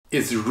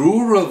Is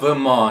rural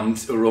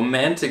Vermont a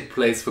romantic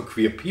place for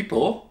queer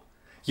people?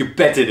 You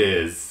bet it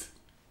is!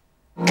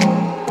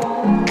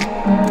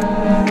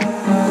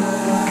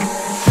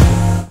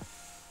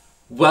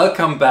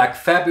 Welcome back,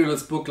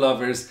 fabulous book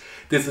lovers.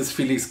 This is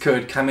Felix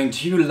Kurt coming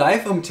to you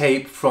live on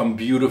tape from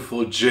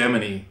beautiful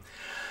Germany.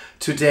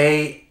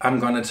 Today I'm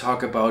gonna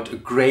talk about a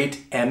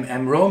great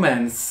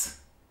romance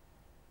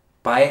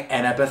by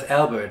Annabeth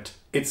Albert.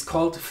 It's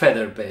called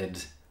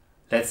Featherbed.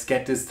 Let's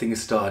get this thing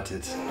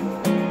started.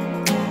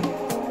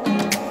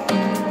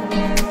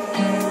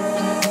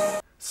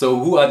 So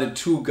who are the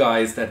two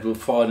guys that will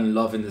fall in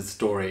love in this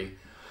story?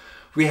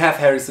 We have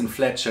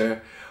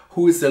Fletcher,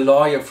 who is a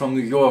lawyer from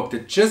New York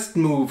that just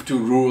moved to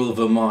rural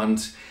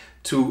Vermont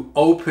to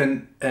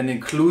open an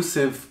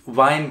inclusive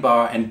wine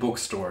bar and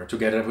bookstore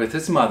together with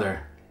his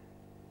mother.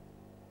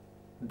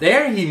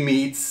 There he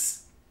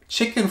meets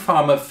chicken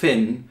farmer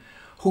Finn,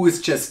 who is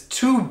just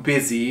too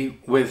busy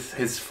with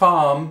his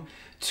farm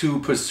to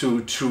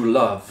pursue true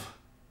love.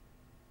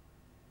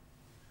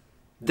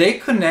 They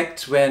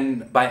connect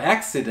when, by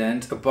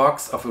accident, a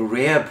box of a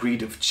rare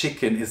breed of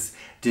chicken is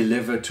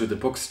delivered to the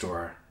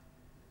bookstore.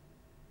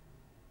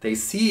 They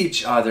see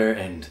each other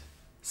and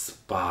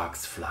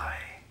sparks fly.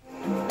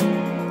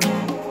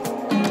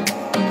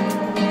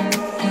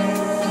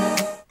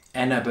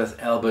 Annabeth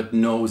Albert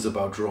knows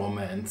about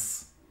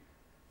romance.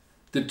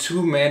 The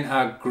two men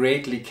are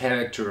greatly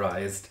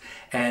characterized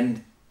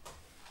and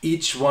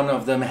each one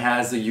of them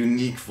has a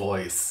unique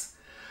voice.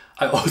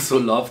 I also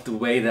love the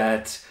way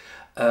that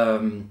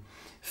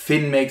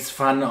Finn makes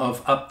fun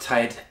of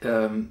uptight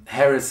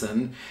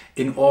Harrison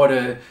in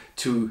order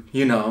to,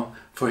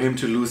 for him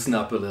to loosen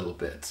up a little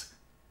bit.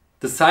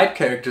 The side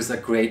characters are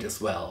great as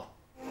well.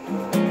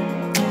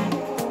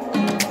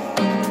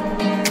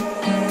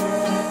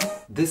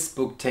 This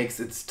book takes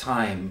its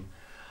time,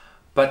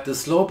 but the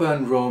slow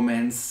burn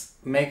romance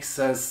makes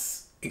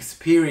us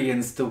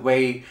experience the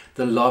way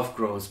the love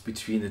grows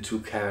between the two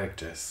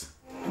characters.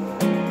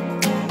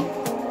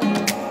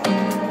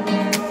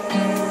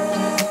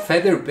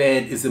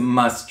 Featherbed is a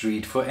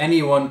must-read for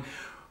anyone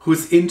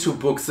who's into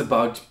books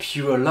about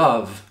pure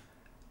love.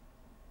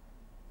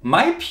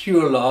 My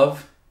pure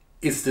love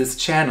is this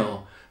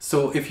channel,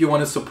 so if you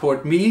want to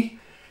support me,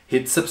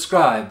 hit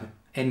subscribe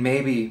and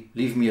maybe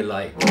leave me a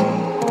like.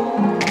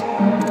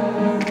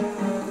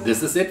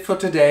 This is it for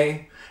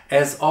today.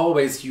 As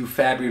always, you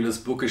fabulous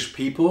bookish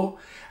people,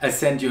 I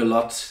send you a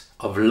lot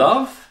of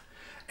love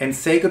and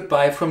say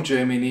goodbye from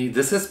Germany.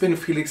 This has been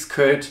Felix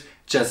Kurt,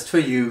 just for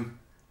you.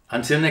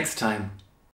 Until next time.